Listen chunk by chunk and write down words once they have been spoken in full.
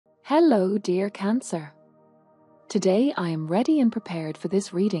Hello, dear Cancer. Today I am ready and prepared for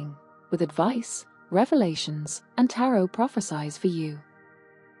this reading, with advice, revelations, and tarot prophecies for you.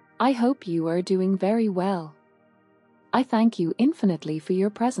 I hope you are doing very well. I thank you infinitely for your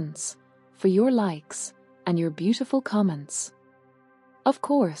presence, for your likes, and your beautiful comments. Of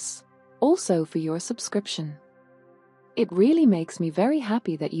course, also for your subscription. It really makes me very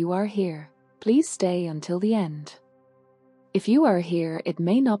happy that you are here. Please stay until the end. If you are here, it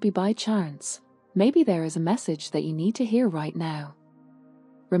may not be by chance. Maybe there is a message that you need to hear right now.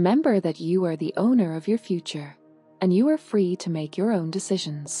 Remember that you are the owner of your future, and you are free to make your own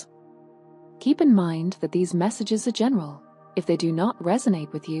decisions. Keep in mind that these messages are general. If they do not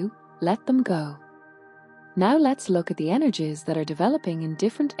resonate with you, let them go. Now let's look at the energies that are developing in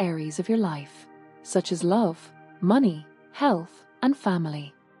different areas of your life, such as love, money, health, and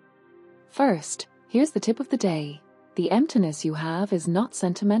family. First, here's the tip of the day. The emptiness you have is not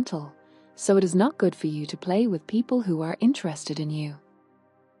sentimental, so it is not good for you to play with people who are interested in you.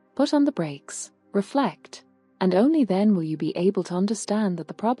 Put on the brakes, reflect, and only then will you be able to understand that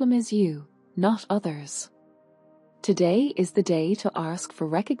the problem is you, not others. Today is the day to ask for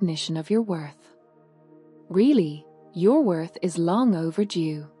recognition of your worth. Really, your worth is long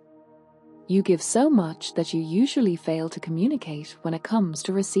overdue. You give so much that you usually fail to communicate when it comes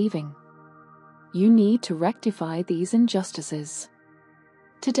to receiving. You need to rectify these injustices.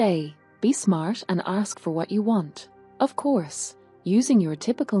 Today, be smart and ask for what you want, of course, using your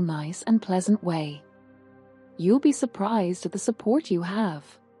typical nice and pleasant way. You'll be surprised at the support you have.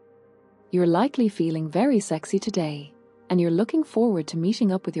 You're likely feeling very sexy today, and you're looking forward to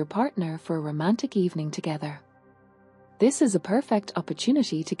meeting up with your partner for a romantic evening together. This is a perfect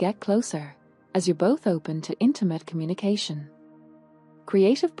opportunity to get closer, as you're both open to intimate communication.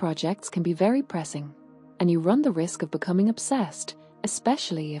 Creative projects can be very pressing, and you run the risk of becoming obsessed,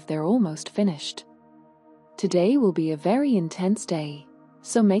 especially if they're almost finished. Today will be a very intense day,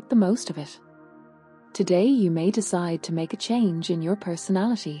 so make the most of it. Today you may decide to make a change in your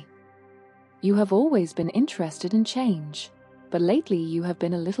personality. You have always been interested in change, but lately you have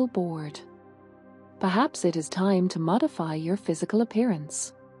been a little bored. Perhaps it is time to modify your physical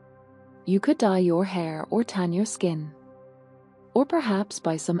appearance. You could dye your hair or tan your skin. Or perhaps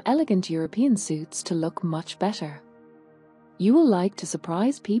buy some elegant European suits to look much better. You will like to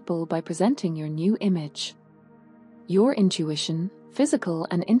surprise people by presenting your new image. Your intuition, physical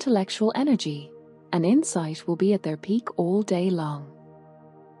and intellectual energy, and insight will be at their peak all day long.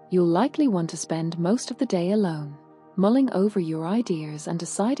 You'll likely want to spend most of the day alone, mulling over your ideas and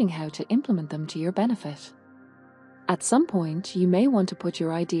deciding how to implement them to your benefit. At some point, you may want to put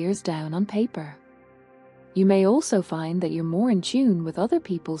your ideas down on paper. You may also find that you're more in tune with other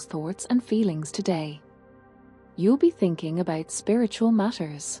people's thoughts and feelings today. You'll be thinking about spiritual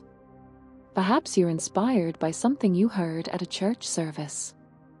matters. Perhaps you're inspired by something you heard at a church service.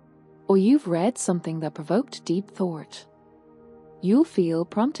 Or you've read something that provoked deep thought. You'll feel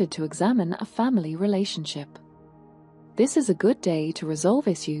prompted to examine a family relationship. This is a good day to resolve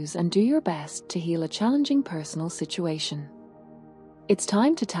issues and do your best to heal a challenging personal situation. It's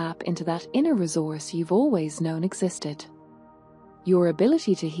time to tap into that inner resource you've always known existed. Your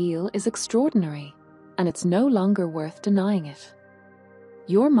ability to heal is extraordinary, and it's no longer worth denying it.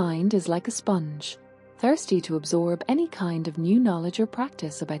 Your mind is like a sponge, thirsty to absorb any kind of new knowledge or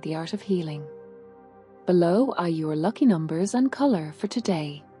practice about the art of healing. Below are your lucky numbers and color for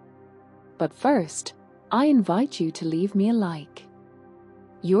today. But first, I invite you to leave me a like.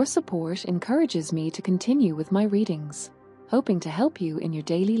 Your support encourages me to continue with my readings, hoping to help you in your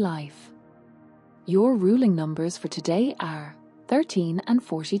daily life. Your ruling numbers for today are 13 and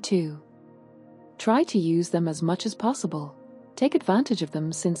 42. Try to use them as much as possible. Take advantage of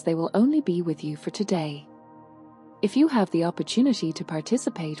them since they will only be with you for today. If you have the opportunity to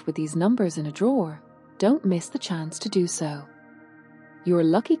participate with these numbers in a drawer, don't miss the chance to do so. Your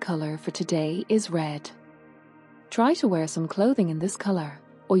lucky color for today is red. Try to wear some clothing in this color,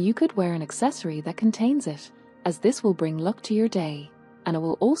 or you could wear an accessory that contains it, as this will bring luck to your day, and it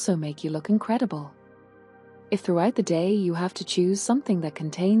will also make you look incredible. If throughout the day you have to choose something that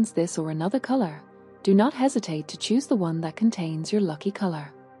contains this or another color, do not hesitate to choose the one that contains your lucky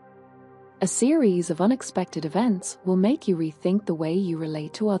color. A series of unexpected events will make you rethink the way you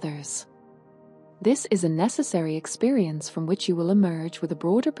relate to others. This is a necessary experience from which you will emerge with a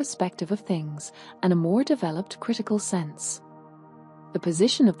broader perspective of things and a more developed critical sense. The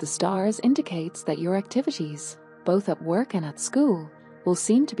position of the stars indicates that your activities, both at work and at school, will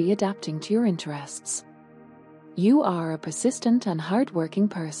seem to be adapting to your interests. You are a persistent and hard-working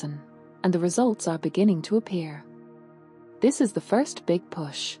person, and the results are beginning to appear. This is the first big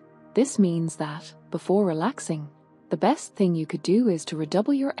push, This means that, before relaxing, the best thing you could do is to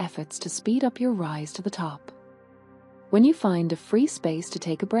redouble your efforts to speed up your rise to the top. When you find a free space to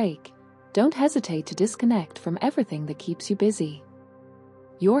take a break, don't hesitate to disconnect from everything that keeps you busy.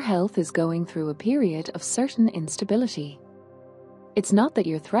 Your health is going through a period of certain instability. It's not that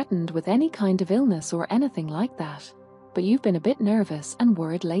you're threatened with any kind of illness or anything like that, but you've been a bit nervous and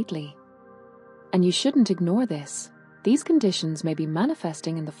worried lately. And you shouldn't ignore this. These conditions may be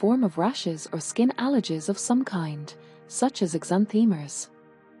manifesting in the form of rashes or skin allergies of some kind, such as 𝐂𝐚𝐽𝐬.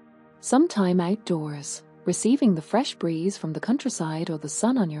 Some time outdoors, receiving the fresh breeze from the countryside or the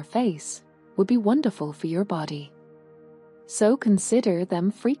sun on your face, would be wonderful for your body. So consider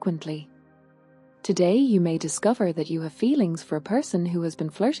them frequently. Today you may discover that you have feelings for a person who has been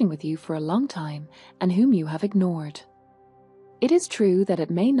flirting with you for a long time and whom you have ignored. It is true that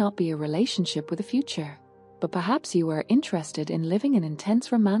it may not be a relationship with a future, but perhaps you are interested in living an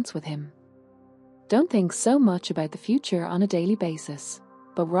intense romance with him. Don't think so much about the future on a daily basis,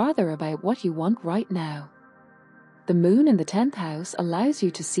 but rather about what you want right now. The moon in the 10th house allows you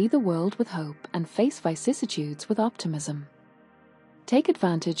to see the world with hope and face vicissitudes with optimism. Take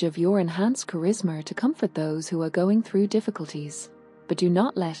advantage of your enhanced charisma to comfort those who are going through difficulties, but do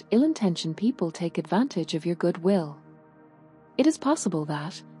not let ill-intentioned people take advantage of your goodwill. It is possible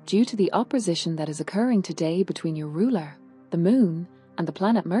that, due to the opposition that is occurring today between your ruler, the moon, and the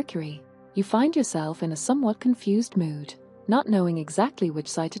planet Mercury, you find yourself in a somewhat confused mood, not knowing exactly which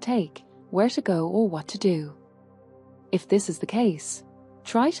side to take, where to go or what to do. If this is the case,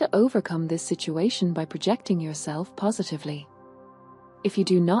 try to overcome this situation by projecting yourself positively. If you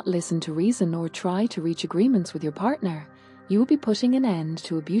do not listen to reason or try to reach agreements with your partner, you will be putting an end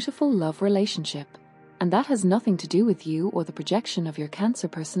to a beautiful love relationship, and that has nothing to do with you or the projection of your Cancer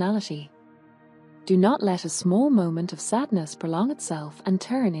personality. Do not let a small moment of sadness prolong itself and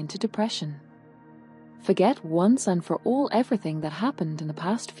turn into depression. Forget once and for all everything that happened in the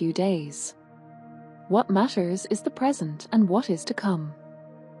past few days. What matters is the present and what is to come.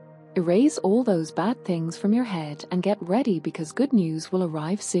 Erase all those bad things from your head and get ready because good news will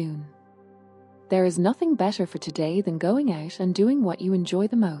arrive soon. There is nothing better for today than going out and doing what you enjoy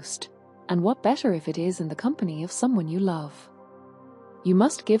the most, and what better if it is in the company of someone you love. You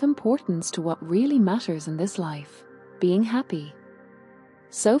must give importance to what really matters in this life, being happy.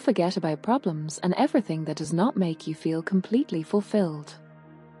 So forget about problems and everything that does not make you feel completely fulfilled.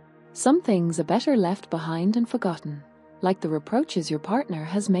 Some things are better left behind and forgotten, like the reproaches your partner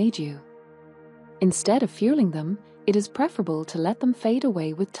has made you. Instead of fueling them, it is preferable to let them fade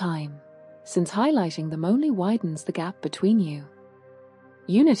away with time, since highlighting them only widens the gap between you.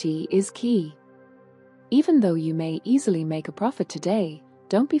 Unity is key. Even though you may easily make a profit today,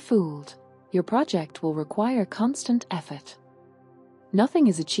 don't be fooled. Your project will require constant effort. Nothing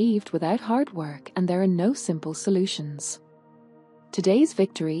is achieved without hard work, and there are no simple solutions. Today's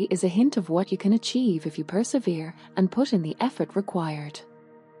victory is a hint of what you can achieve if you persevere and put in the effort required.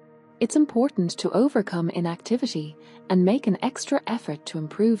 It's important to overcome inactivity and make an extra effort to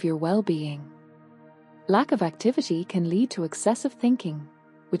improve your well-being. Lack of activity can lead to excessive thinking,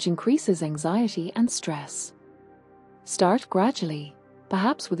 which increases anxiety and stress. Start gradually,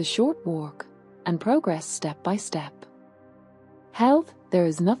 perhaps with a short walk, and progress step by step. Health: there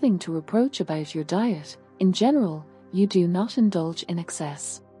is nothing to reproach about your diet. In general, you do not indulge in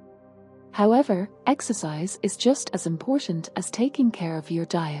excess. However, exercise is just as important as taking care of your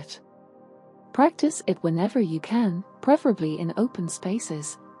diet. Practice it whenever you can, preferably in open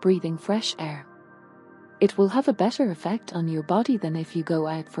spaces, breathing fresh air. It will have a better effect on your body than if you go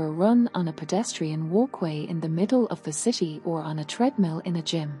out for a run on a pedestrian walkway in the middle of the city or on a treadmill in a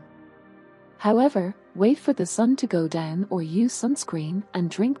gym. However, wait for the sun to go down or use sunscreen and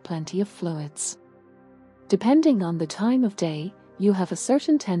drink plenty of fluids. Depending on the time of day, you have a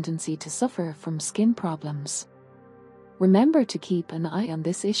certain tendency to suffer from skin problems. Remember to keep an eye on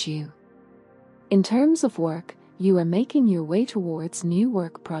this issue. In terms of work, you are making your way towards new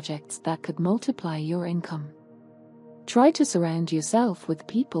work projects that could multiply your income. Try to surround yourself with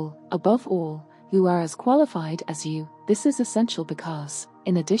people, above all, who are as qualified as you. This is essential because,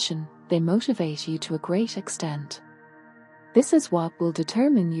 in addition, they motivate you to a great extent. This is what will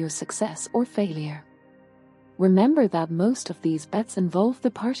determine your success or failure. Remember that most of these bets involve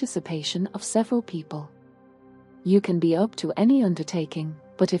the participation of several people. You can be up to any undertaking,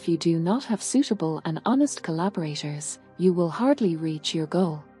 but if you do not have suitable and honest collaborators, you will hardly reach your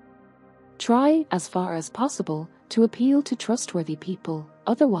goal. Try, as far as possible, to appeal to trustworthy people,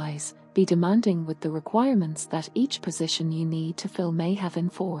 otherwise, be demanding with the requirements that each position you need to fill may have in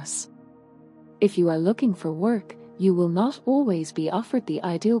force. If you are looking for work, you will not always be offered the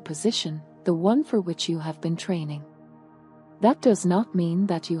ideal position, the one for which you have been training. That does not mean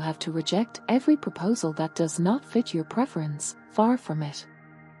that you have to reject every proposal that does not fit your preference, far from it.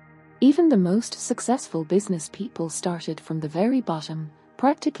 Even the most successful business people started from the very bottom,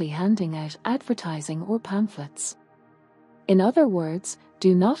 practically handing out advertising or pamphlets. In other words,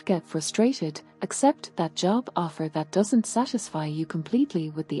 do not get frustrated, accept that job offer that doesn't satisfy you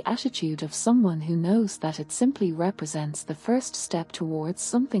completely with the attitude of someone who knows that it simply represents the first step towards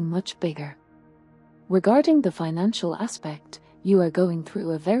something much bigger. Regarding the financial aspect, you are going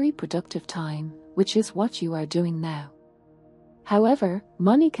through a very productive time, which is what you are doing now. However,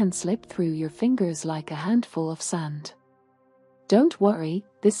 money can slip through your fingers like a handful of sand. Don't worry,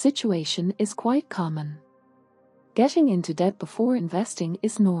 this situation is quite common. Getting into debt before investing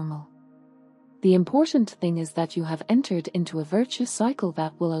is normal. The important thing is that you have entered into a virtuous cycle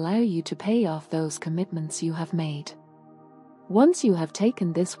that will allow you to pay off those commitments you have made. Once you have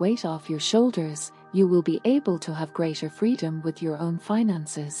taken this weight off your shoulders, you will be able to have greater freedom with your own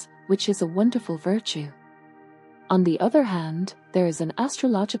finances, which is a wonderful virtue. On the other hand, there is an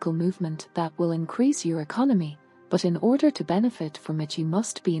astrological movement that will increase your economy, but in order to benefit from it you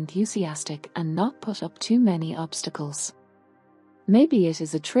must be enthusiastic and not put up too many obstacles. Maybe it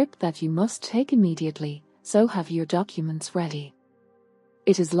is a trip that you must take immediately, so have your documents ready.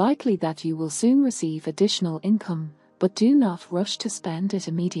 It is likely that you will soon receive additional income, but do not rush to spend it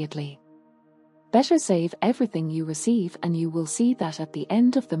immediately. Better save everything you receive and you will see that at the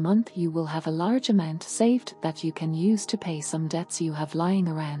end of the month you will have a large amount saved that you can use to pay some debts you have lying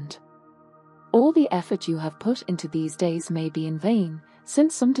around. All the effort you have put into these days may be in vain,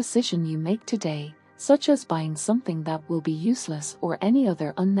 since some decision you make today, such as buying something that will be useless or any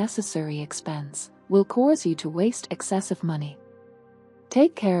other unnecessary expense, will cause you to waste excessive money.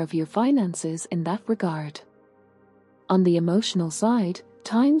 Take care of your finances in that regard. On the emotional side,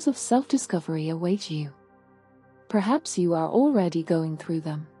 times of self-discovery await you. Perhaps you are already going through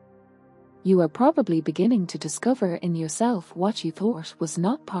them. You are probably beginning to discover in yourself what you thought was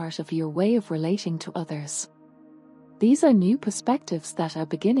not part of your way of relating to others. These are new perspectives that are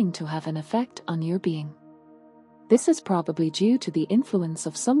beginning to have an effect on your being. This is probably due to the influence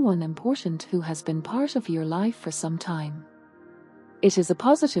of someone important who has been part of your life for some time. It is a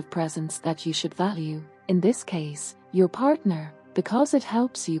positive presence that you should value, in this case, your partner, because it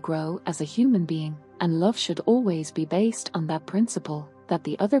helps you grow as a human being, and love should always be based on that principle, that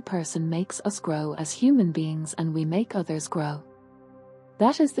the other person makes us grow as human beings and we make others grow.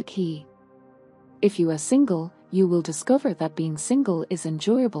 That is the key. If you are single, you will discover that being single is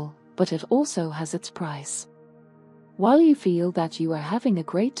enjoyable, but it also has its price. While you feel that you are having a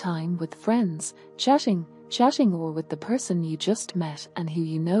great time with friends, chatting or with the person you just met and who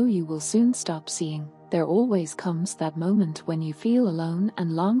you know you will soon stop seeing, there always comes that moment when you feel alone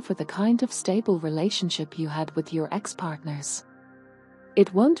and long for the kind of stable relationship you had with your ex-partners.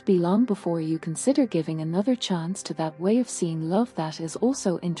 It won't be long before you consider giving another chance to that way of seeing love that is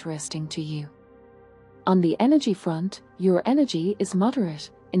also interesting to you. On the energy front, your energy is moderate.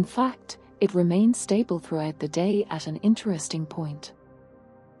 In fact, it remains stable throughout the day at an interesting point.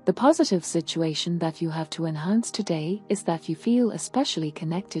 The positive situation that you have to enhance today is that you feel especially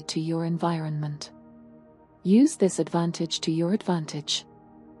connected to your environment. Use this advantage to your advantage.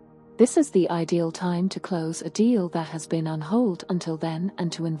 This is the ideal time to close a deal that has been on hold until then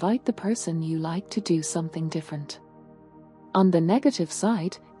and to invite the person you like to do something different. On the negative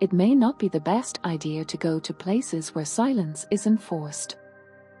side, it may not be the best idea to go to places where silence is enforced.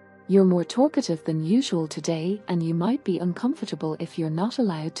 You're more talkative than usual today and you might be uncomfortable if you're not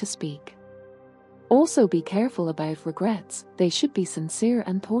allowed to speak. Also be careful about regrets, they should be sincere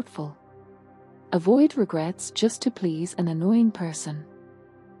and thoughtful. Avoid regrets just to please an annoying person.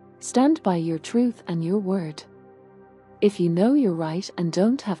 Stand by your truth and your word. If you know you're right and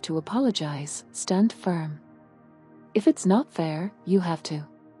don't have to apologize, stand firm. If it's not fair, you have to.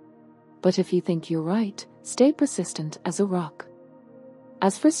 But if you think you're right, stay persistent as a rock.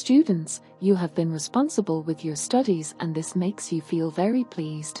 As for students, you have been responsible with your studies and this makes you feel very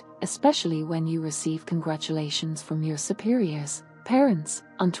pleased, especially when you receive congratulations from your superiors, parents,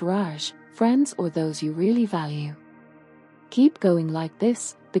 entourage, friends or those you really value. Keep going like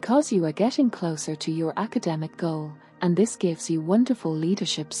this, because you are getting closer to your academic goal, and this gives you wonderful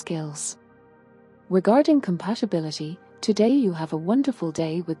leadership skills. Regarding compatibility, today you have a wonderful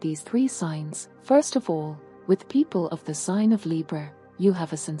day with these three signs. First of all, with people of the sign of Libra, you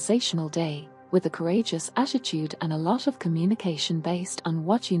have a sensational day, with a courageous attitude and a lot of communication based on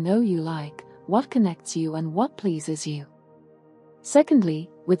what you know you like, what connects you and what pleases you. Secondly,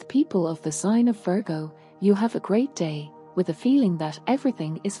 with people of the sign of Virgo, you have a great day, with a feeling that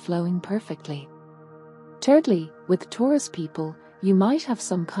everything is flowing perfectly. Thirdly, with Taurus people, you might have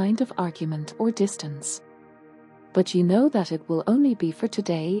some kind of argument or distance. But you know that it will only be for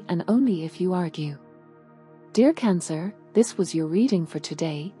today and only if you argue. Dear Cancer, this was your reading for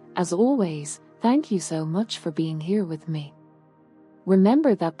today. As always, thank you so much for being here with me.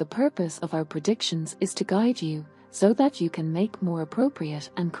 Remember that the purpose of our predictions is to guide you, so that you can make more appropriate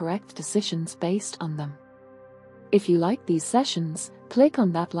and correct decisions based on them. If you like these sessions, click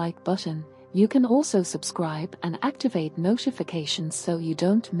on that like button. You can also subscribe and activate notifications so you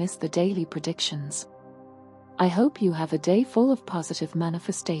don't miss the daily predictions. I hope you have a day full of positive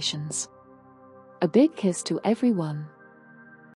manifestations. A big kiss to everyone.